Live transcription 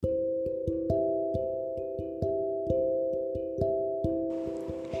Hello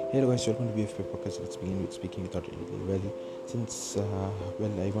guys, welcome to BFP Podcast. Let's begin with speaking without any delay.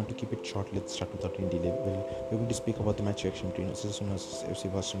 I want to keep it short. Let's start without any delay. We're going to speak about the match reaction between Osasuna versus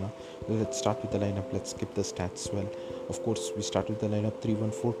FC Barcelona. Let's start with the lineup. Let's skip the stats. Of course, we start with the lineup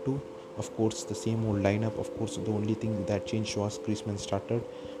 3-1-4-2. Of course, the same old lineup. Of course, the only thing that changed was Griezmann started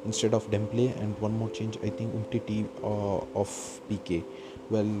instead of Dembele, and one more change, I think, Umtiti of PK.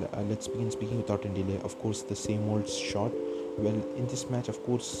 Let's begin speaking without any delay. Of course, the same old shot. In this match, of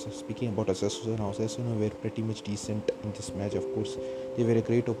course, speaking about Osasuna were pretty much decent in this match. Of course, they were a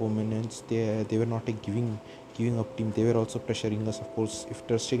great opponents. They were not a giving up team. They were also pressuring us. Of course, if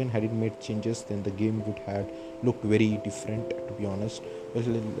Ter Stegen hadn't made changes, then the game would have looked very different. To be honest,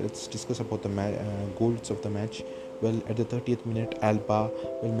 let's discuss about the goals of the match. At the 30th minute,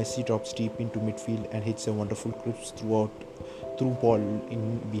 Messi drops deep into midfield and hits a wonderful crisp through ball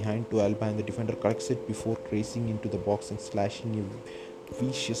in behind to Alba, and the defender collects it before racing into the box and slashing a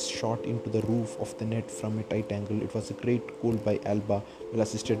vicious shot into the roof of the net from a tight angle. It was a great goal by Alba,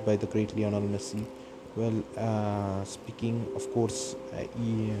 assisted by the great Lionel Messi. Speaking, of course,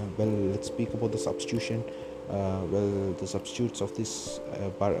 let's speak about the substitution. The substitutes of this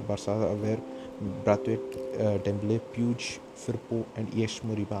Barca were Braithwaite, Dembele, Puig, Firpo, and Yesh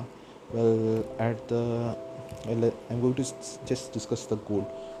Moriba. I'm going to just discuss the goal.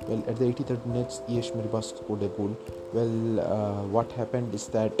 At the 83rd minutes, Yesh Moriba scored a goal. What happened is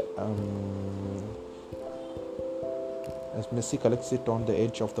that as Messi collects it on the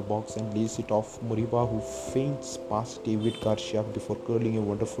edge of the box and lays it off Moriba, who feints past David Garcia before curling a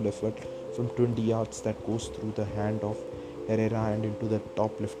wonderful effort from 20 yards that goes through the hand of Herrera and into the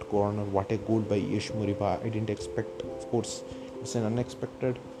top left corner. What a goal by Yesh Moriba. I didn't expect. Of course, it's an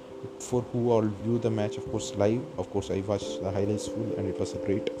unexpected. For who all view the match, of course, live. Of course, I watched the highlights full, and it was a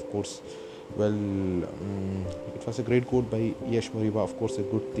great. Of course, it was a great goal by Yesh Moriba. Of course, a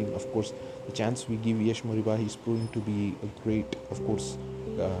good thing. Of course, the chance we give Yesh Moriba, he's proving to be a great. Of course,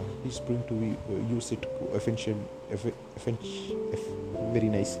 he's proving to be use it very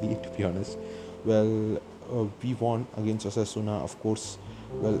nicely. To be honest, we won against Osasuna. Of course,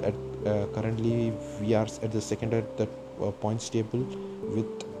 currently we are at the second at the points table with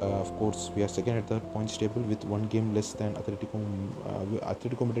of course we are second at the points table with one game less than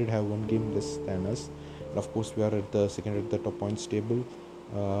Atletico Madrid have one game less than us, and of course we are at the second at the top points table.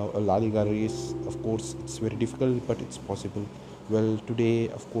 La Liga race, of course, it's very difficult, but it's possible. Today,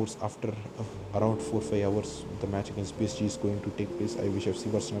 of course, after around 4-5 hours, the match against PSG is going to take place. I wish FC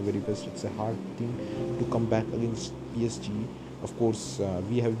Barcelona very best. It's a hard thing to come back against PSG. Of course,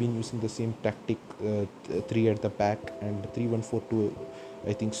 we have been using the same tactic, 3 at the back and 3-1-4-2.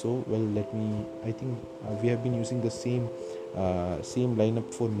 I think so. I think we have been using the same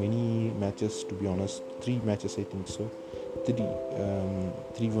lineup for many matches. To be honest, 3 matches. I think so.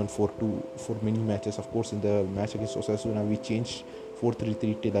 3-1-4-2 for many matches. Of course, in the match against Osasuna, we changed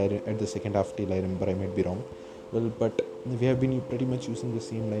 4-3-3 till at the second half. Till I remember, I might be wrong. But we have been pretty much using the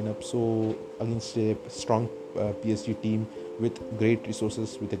same lineup. So against a strong PSG team with great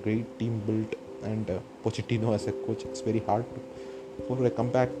resources, with a great team built, and Pochettino as a coach, it's very hard for a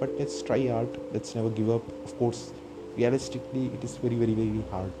comeback. But let's try hard. Let's never give up. Of course, realistically, it is very, very, very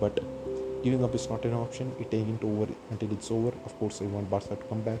hard. But giving up is not an option. It ain't over until it's over. Of course, I want Barca to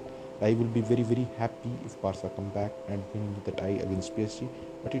come back. I will be very, very happy if Barca come back and win the tie against PSG.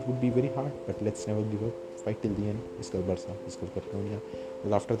 But it would be very hard. But let's never give up. Fight till the end. Iskal Barca, Iskal Catalonia.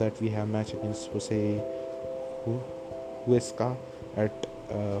 After that, we have match against Huesca at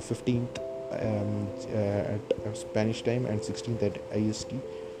 15th at Spanish time and 16th at IST,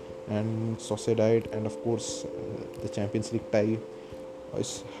 and Sociedad, and of course the Champions League tie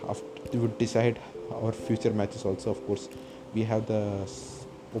is after would decide our future matches also. Of course, we have the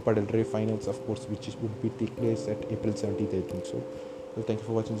Copa del Rey finals, of course, which would be take place at April 17th, I think so. Thank you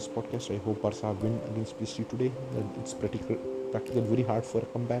for watching this podcast. I hope Barca win against PSG today. It's practically very hard for a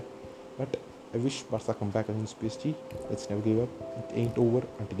comeback, but I wish Barca come back against PSG. Let's never give up. It ain't over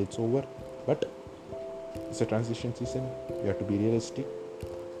until it's over. But it's a transition season. We have to be realistic.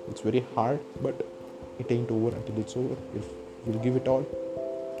 It's very hard, but it ain't over until it's over. If we'll give it all,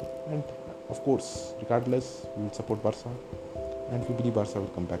 and of course, regardless, we will support Barca, and we believe Barca will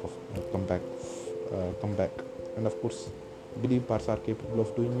come back. And of course, believe Barca are capable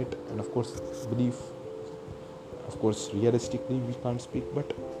of doing it. And of course, realistically, we can't speak,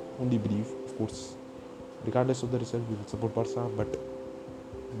 but only believe. Of course, regardless of the result, we will support Barca, but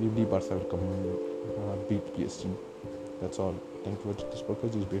we believe Barca will come beat PSG. That's all. Thank you for watching this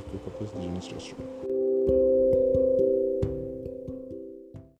podcast. This is BFP Podcast. This is Mr.